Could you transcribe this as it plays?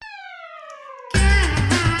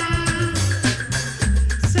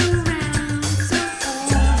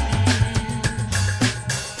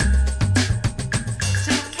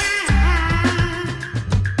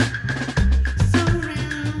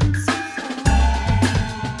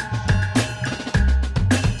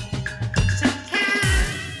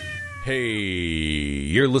Hey,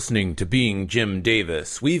 you're listening to Being Jim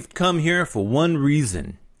Davis. We've come here for one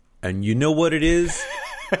reason, and you know what it is?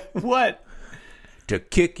 What? To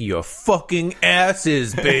kick your fucking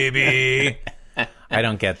asses, baby. I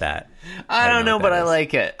don't get that. I don't know, but I is.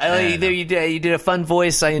 like it. You did a fun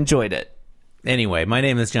voice. I enjoyed it. Anyway, my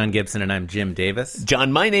name is John Gibson, and I'm Jim Davis.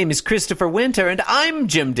 John, my name is Christopher Winter, and I'm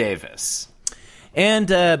Jim Davis. And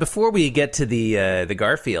before we get to the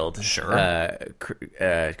Garfield, Sure.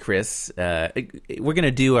 Chris, we're going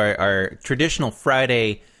to do our traditional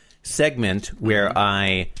Friday segment where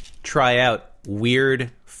I try out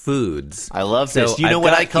weird foods. I love this. You know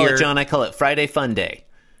what I call it, John? I call it Friday Fun Day.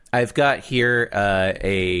 I've got here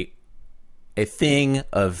a thing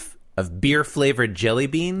of beer flavored jelly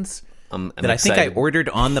beans I'm that excited. I think I ordered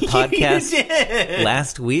on the podcast You did.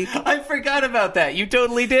 last week. I forgot about that. You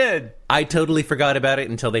totally did. I totally forgot about it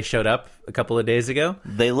until they showed up a couple of days ago.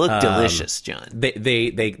 They look delicious, John.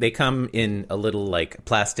 They come in a little like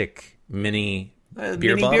plastic mini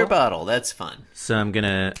beer bottle. Beer bottle. That's fun. So I'm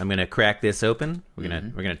gonna crack this open. We're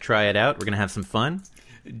gonna try it out. We're gonna have some fun.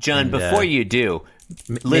 John, And, before you do,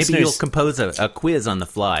 Maybe listeners, you'll compose a quiz on the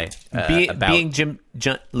fly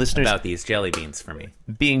listeners, about these jelly beans for me.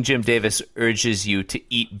 Being Jim Davis urges you to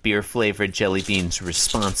eat beer-flavored jelly beans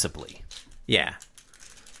responsibly. Yeah,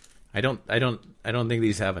 I don't think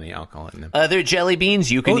these have any alcohol in them. Other jelly beans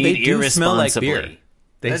you can they eat do smell like irresponsibly. beer.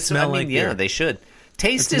 They smell like beer. Yeah, they should.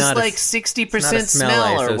 Taste It's is not like It's not a 60% smell I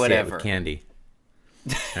smell or associate whatever. with candy.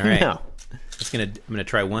 All right, No. I'm gonna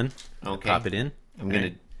try one. Okay. Pop it in. I'm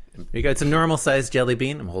gonna. You got some normal sized jelly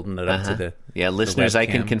bean. I'm holding it up to the Listeners, I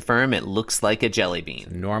can webcam. confirm it looks like a jelly bean.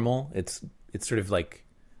 Normal. It's sort of like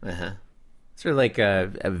Uh-huh.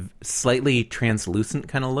 a slightly translucent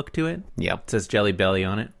kind of look to it. Yep. It says Jelly Belly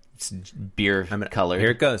on it. It's beer colored.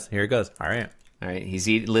 Here it goes. All right. All right,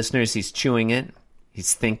 listeners, he's chewing it.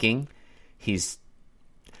 He's thinking.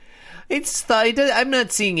 I'm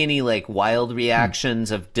not seeing any like wild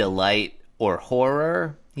reactions of delight or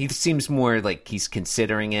horror. He seems more like he's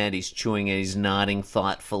considering it. He's chewing it. He's nodding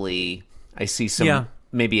thoughtfully. I see some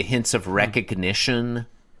maybe hints of recognition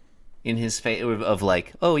in his face of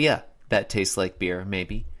like, oh yeah, that tastes like beer.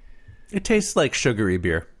 Maybe It tastes like sugary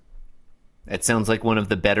beer. that sounds like one of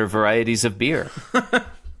the better varieties of beer.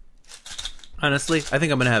 Honestly, I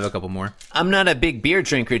think I'm gonna have a couple more. I'm not a big beer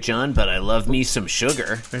drinker, John, but I love me some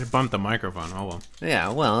sugar. I bumped the microphone. Oh well. Yeah,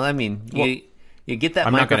 well, I mean, you get that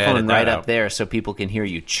I'm not gonna microphone edit that right out. up there so people can hear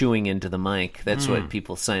you chewing into the mic. That's what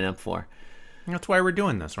people sign up for. That's why we're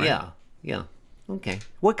doing this, right? Yeah. Okay.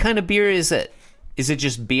 What kind of beer is it? Is it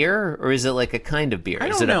just beer, or is it like a kind of beer? I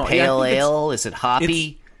Is don't it know. a Yeah, I pale think ale? Is it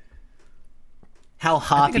hoppy? How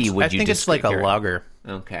hoppy would you I think it's like a describe it? lager.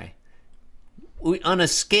 Okay. On a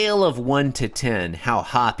scale of 1 to 10, how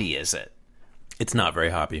hoppy is it? It's not very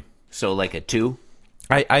hoppy. So like a 2?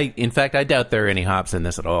 In fact, I doubt there are any hops in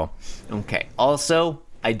this at all. Okay. Also,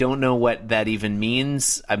 I don't know what that even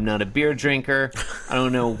means. I'm not a beer drinker. I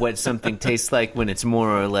don't know what something tastes like when it's more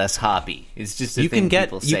or less hoppy. It's just a thing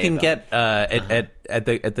people say.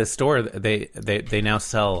 At the store they now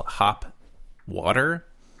sell hop water.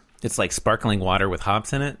 It's like sparkling water with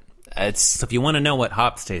hops in it. So if you want to know what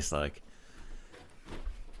hops taste like,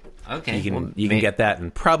 okay, you can get that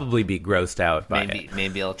and probably be grossed out by it.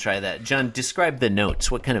 Maybe I'll try that. John, describe the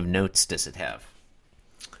notes. What kind of notes does it have?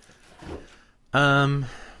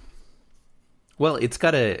 Well, it's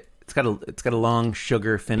got a long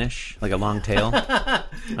sugar finish, like a long tail.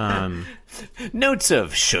 Notes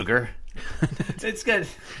of sugar. It's good.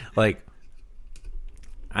 Like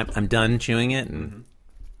I'm done chewing it and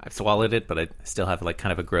I've swallowed it, but I still have like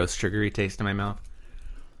kind of a gross sugary taste in my mouth.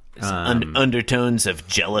 Undertones of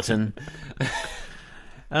gelatin.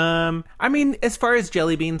 I mean, as far as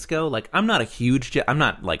jelly beans go, like I'm not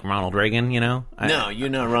like Ronald Reagan, you know. No, you're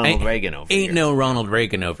not Ronald Reagan over here. here. No Ronald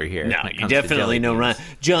Reagan over here. No, you definitely no Ron.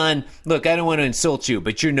 John, look, I don't want to insult you,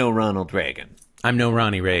 but you're no Ronald Reagan. I'm no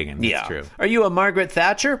Ronnie Reagan. That's true. Are you a Margaret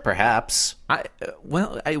Thatcher? Perhaps.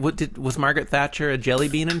 Was Margaret Thatcher a jelly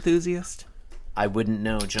bean enthusiast? I wouldn't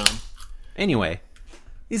know, John. Anyway,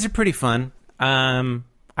 these are pretty fun.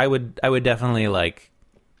 I would definitely like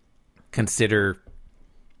consider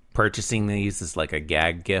purchasing these as like a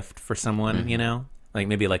gag gift for someone, you know, like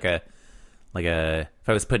maybe like a if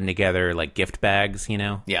I was putting together like gift bags, you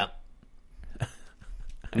know. Yeah.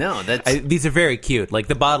 No, these are very cute. Like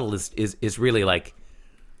the bottle is really like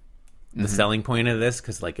the selling point of this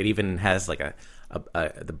because like it even has like a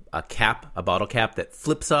cap, a bottle cap that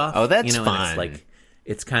flips off. Oh, that's fun. fun. It's like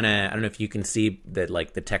it's kind of, I don't know if you can see that,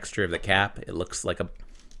 like the texture of the cap. It looks like a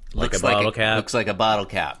bottle cap. Looks like a bottle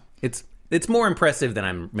cap. It's It's more impressive than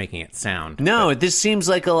I'm making it sound. No, this seems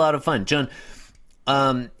like a lot of fun. John,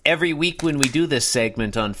 every week when we do this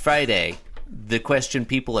segment on Friday, the question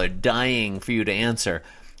people are dying for you to answer,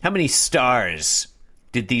 how many stars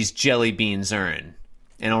did these jelly beans earn?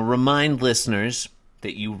 And I'll remind listeners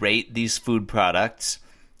that you rate these food products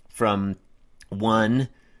from 1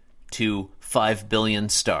 to 5 billion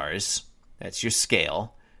stars. That's your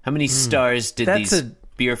scale. How many stars did these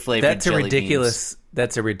beer-flavored jelly beans?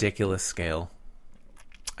 That's a ridiculous scale.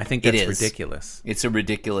 I think that's ridiculous. It's a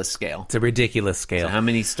ridiculous scale. It's a ridiculous scale. So how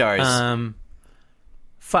many stars?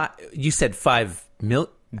 You said 5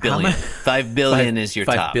 billion. 5 billion is your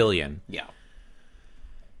top. 5 billion. Yeah.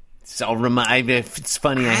 So I'll if it's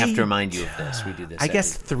funny, I have to remind you of this. We do this. I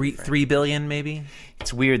guess 3 billion, maybe.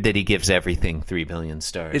 It's weird that he gives everything 3 billion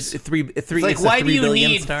stars. It's three. It's like, it's why a 3 do you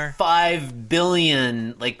billion need star? 5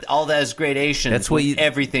 billion? Like all that is gradation. That's what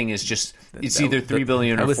everything is just. It's either 3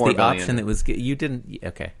 billion or 4 billion. That was the option that was. You didn't.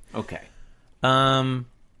 Okay. Okay.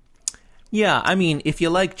 Yeah, I mean, if you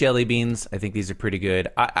like jelly beans, I think these are pretty good.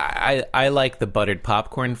 I like the buttered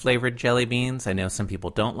popcorn flavored jelly beans. I know some people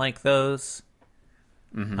don't like those.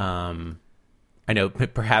 Mm-hmm. I know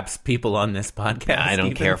perhaps people on this podcast. I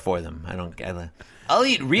don't care for them. I'll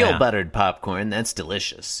eat real buttered popcorn. That's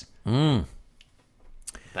delicious. But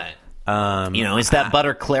is that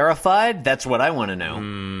butter clarified? That's what I want to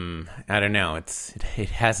know. I don't know. It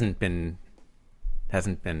hasn't been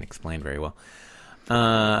explained very well.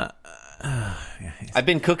 I've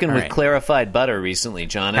been cooking with clarified butter recently,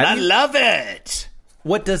 John, and I love it.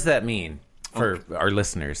 What does that mean for our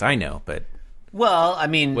listeners? I know, but well, I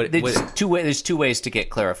mean, there's two ways to get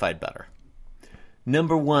clarified butter.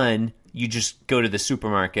 Number one, you just go to the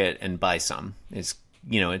supermarket and buy some. It's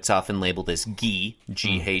often labeled as ghee,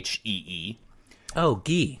 Ghee. Oh,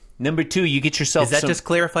 ghee. Number two, you get yourself. Is that just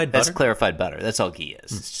clarified butter? That's clarified butter. That's all ghee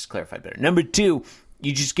is. It's just clarified butter. Number two,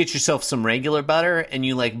 you just get yourself some regular butter and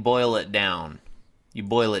you boil it down. You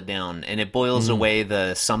boil it down, and it boils away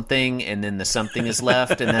the something, and then the something is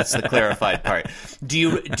left, and that's the clarified part. Do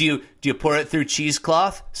you pour it through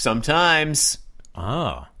cheesecloth? Sometimes.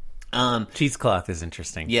 Oh. Cheesecloth is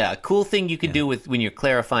interesting. Yeah, a cool thing you can do when you're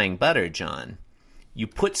clarifying butter, John. You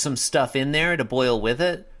put some stuff in there to boil with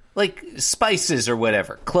it, like spices or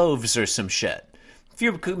whatever, cloves or some shit. If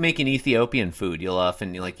you're making Ethiopian food, you'll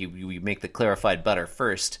often you make the clarified butter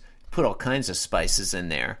first, put all kinds of spices in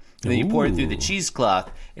there. And then you pour it through the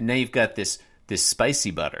cheesecloth, and now you've got this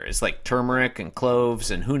spicy butter. It's like turmeric and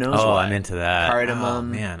cloves and who knows what. Oh, I'm into that. Cardamom. Oh,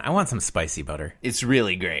 man. I want some spicy butter. It's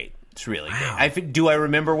really great. It's really great. Do I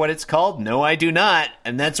remember what it's called? No, I do not.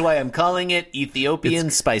 And that's why I'm calling it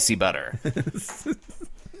Ethiopian spicy butter.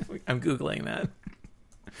 I'm Googling that.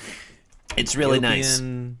 It's really nice.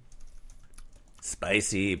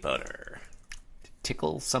 Spicy butter.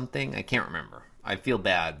 Tickle something? I can't remember. I feel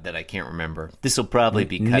bad that I can't remember. This will probably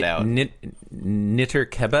be cut out. Nitter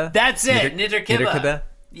kebab? That's it. Nitter kebab.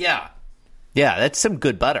 Yeah. Yeah, that's some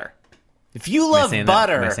good butter. If you love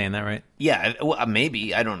butter... Am I saying that right? Yeah, well,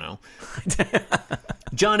 maybe. I don't know.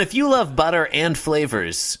 John, if you love butter and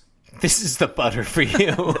flavors, this is the butter for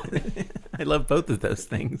you. I love both of those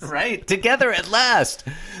things. Right? Together at last.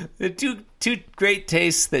 Two great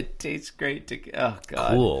tastes that taste great together. Oh,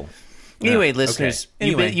 God. Cool. Anyway, listeners,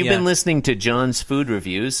 okay. You've been listening to John's Food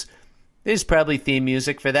Reviews. There's probably theme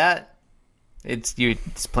music for that. It's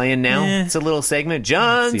playing now. It's a little segment.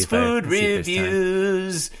 John's Food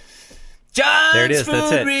Reviews. John's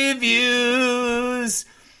Food Reviews.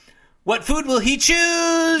 What food will he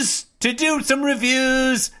choose to do some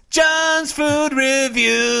reviews? John's Food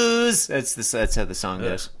Reviews. That's how the song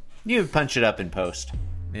goes. You punch it up in post.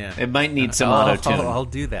 Yeah. It might need some auto-tune. I'll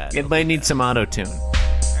do that. It might need some auto-tune.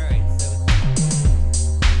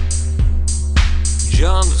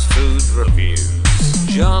 John's Food Reviews.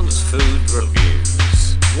 John's Food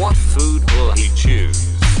Reviews. What food will he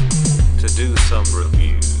choose to do some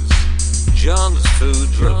reviews? John's Food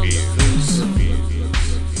Reviews.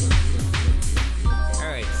 All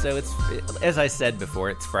right, so it's, as I said before,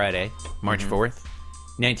 it's Friday, March 4th,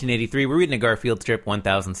 1983. We're reading a Garfield strip.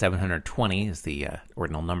 1,720 is the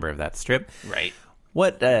ordinal number of that strip. Right.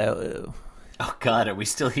 What... Oh, God, are we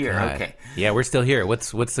still here? God. Okay. Yeah, we're still here.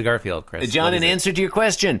 What's the Garfield, Chris? John, in answer to your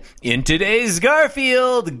question, in today's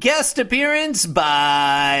Garfield, guest appearance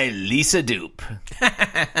by Lisa Dupe.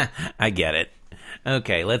 I get it.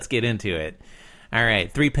 Okay, let's get into it. All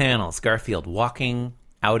right, 3 panels. Garfield walking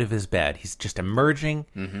out of his bed. He's just emerging.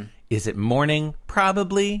 Mm-hmm. Is it morning?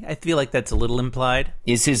 Probably. I feel like that's a little implied.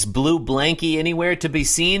 Is his blue blankie anywhere to be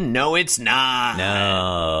seen? No, it's not.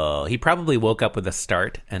 No. He probably woke up with a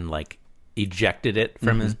start and, ejected it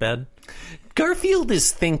from his bed. Garfield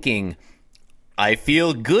is thinking, I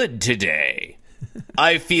feel good today.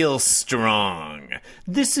 I feel strong.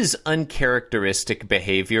 This is uncharacteristic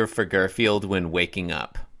behavior for Garfield when waking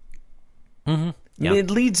up. Yeah. It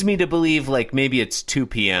leads me to believe, like, maybe it's 2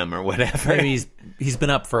 p.m. or whatever. Maybe he's been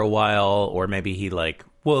up for a while, or maybe he like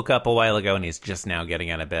woke up a while ago and he's just now getting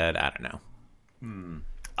out of bed. I don't know.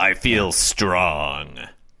 I feel strong.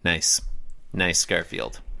 Nice. Nice,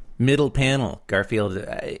 Garfield. Middle panel, Garfield.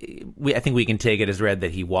 I think we can take it as read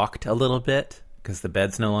that he walked a little bit because the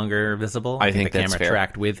bed's no longer visible. I think the that's camera fair.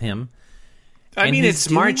 tracked with him. I And mean, he's it's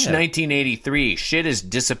March doing it. 1983. Shit is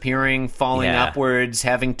disappearing, falling Yeah. upwards,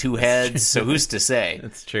 having two heads. So who's to say?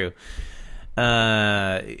 That's true.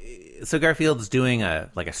 So Garfield's doing a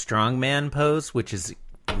strongman pose, which is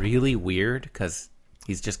really weird because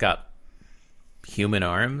he's just got human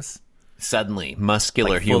arms, Suddenly,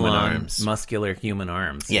 muscular like human full-on arms. muscular human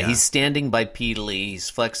arms. Yeah, he's standing bipedally. He's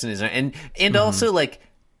flexing his arm, and also like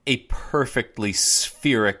a perfectly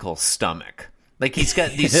spherical stomach. Like he's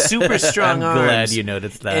got these super strong I'm arms. glad you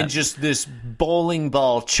noticed that. And just this bowling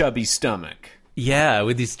ball chubby stomach. Yeah,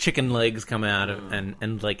 with these chicken legs come out of,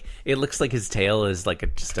 and like it looks like his tail is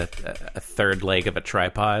like just a third leg of a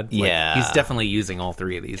tripod. Like, Yeah. he's definitely using all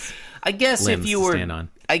three of these. I guess Limbs if you to were, stand on.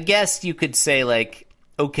 I guess you could say like,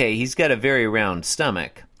 okay, he's got a very round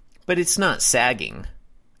stomach, but it's not sagging.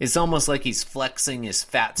 It's almost like he's flexing his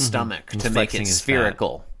fat stomach He's to make flexing it his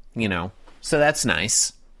spherical. You know, so that's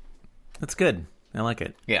nice. That's good. I like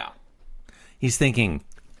it. Yeah. He's thinking,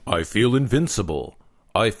 I feel invincible.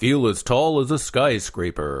 I feel as tall as a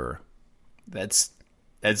skyscraper. That's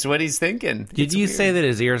what he's thinking. Did It's you weird. say that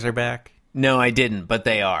his ears are back? No, I didn't, but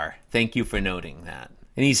they are. Thank you for noting that.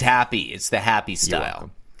 And he's happy. It's the happy style.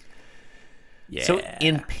 welcome. Yeah. So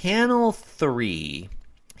in panel 3,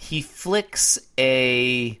 he flicks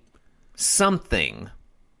a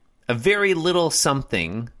very little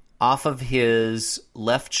something off of his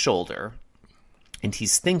left shoulder, and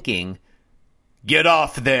he's thinking, "Get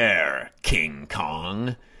off there, King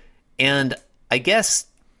Kong." And I guess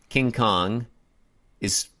King Kong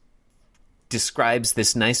describes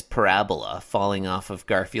this nice parabola falling off of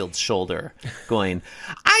Garfield's shoulder, going,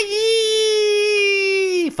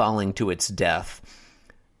 "Aye!" falling to its death.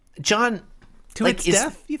 John, To its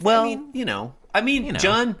death? John,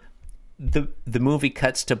 the movie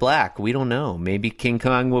cuts to black. We don't know. Maybe King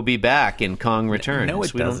Kong will be back in Kong Returns. No,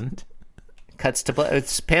 it We don't- doesn't. Cuts to black.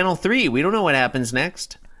 It's panel 3. We don't know what happens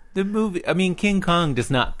next. The movie, King Kong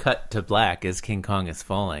does not cut to black as King Kong is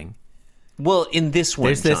falling. Well, in this one,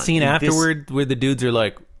 There's that John, scene in this- afterward where the dudes are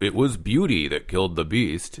like, it was beauty that killed the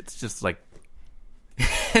beast. It's just like,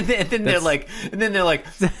 and then they're like,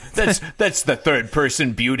 that's the third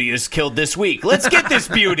person Beauty has killed this week. Let's get this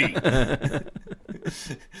Beauty. the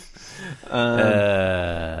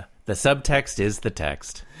subtext is the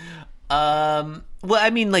text. Well, I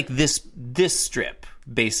mean, like this strip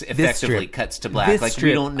effectively strip. cuts to black. This Like we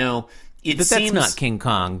strip. don't know. It But seems that's not King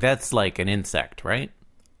Kong. That's like an insect, right?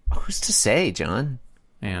 Who's to say, John?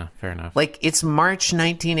 Yeah, fair enough. Like, it's March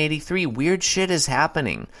 1983. Weird shit is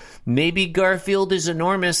happening. Maybe Garfield is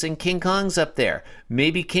enormous and King Kong's up there.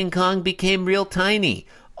 Maybe King Kong became real tiny.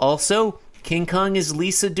 Also, King Kong is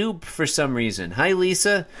Lisa Dupe for some reason. Hi,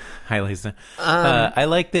 Lisa. Hi, Lisa. I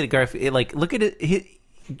like that Garfield. Like, look at it.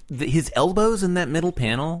 His elbows in that middle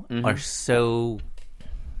panel are so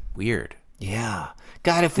weird. Yeah.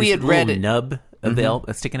 God, if we This had read little it. nub of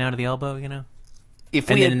the sticking out of the elbow, you know. If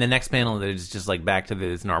And we then had, in the next panel, there's just like back to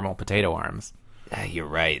his normal potato arms. You're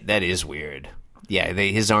right. That is weird. Yeah,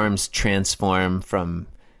 his arms transform from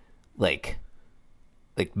like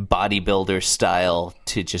bodybuilder style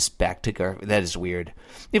to just back to Garfield. That is weird.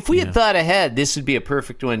 If we had thought ahead, this would be a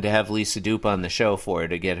perfect one to have Lisa Dupe on the show for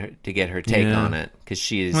to get her take Yeah. on it, because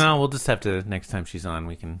she is. Well, we'll just have to next time she's on,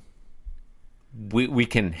 we can we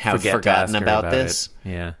can have forget to forgotten ask her about this. it.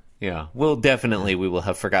 Yeah, Yeah, we will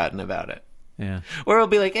have forgotten about it. yeah. Or it'll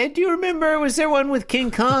be like, hey, do you remember? Was there one with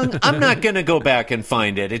King Kong? I'm not going to go back and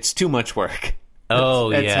find it. It's too much work.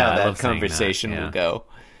 Oh, That's yeah. how I that love saying conversation yeah. will go.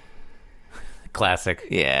 Classic.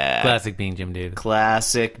 Yeah. Classic being Jim Davis.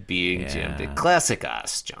 Classic being Yeah. Jim. Classic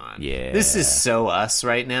us, John. Yeah. This is so us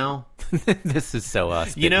right now. This is so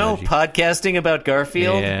us. You know, Bitmoji. podcasting about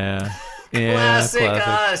Garfield. Yeah. Classic classic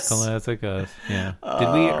us. Classic us. Yeah.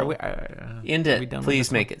 Did we? Are we? End are we it. done with Please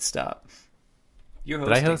this make it stop. You're Did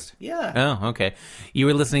I hosting. host? Yeah. Oh, okay. You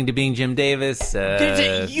were listening to Being Jim Davis.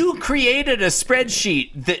 You created a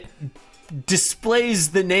spreadsheet that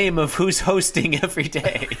displays the name of who's hosting every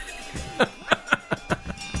day.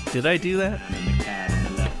 Did I do that?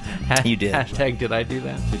 You did. Hashtag did I do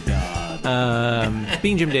that?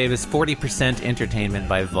 Being Jim Davis, 40% entertainment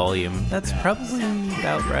by volume. That's probably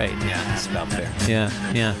about right. Yeah, it's about fair.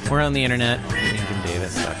 Yeah. We're on the internet,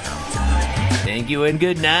 beingjimdavis.com. Thank you and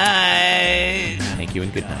good night. Thank you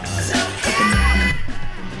and good night.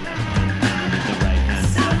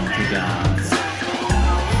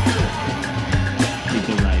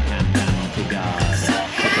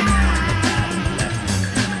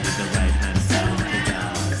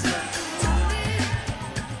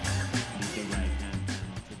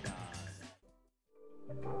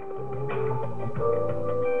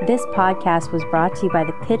 This podcast was brought to you by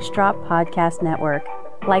the Pitch Drop Podcast Network.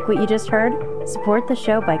 Like what you just heard? Support the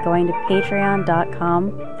show by going to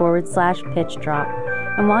patreon.com/pitchdrop.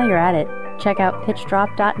 And while you're at it, check out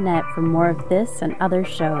pitchdrop.net for more of this and other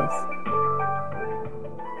shows.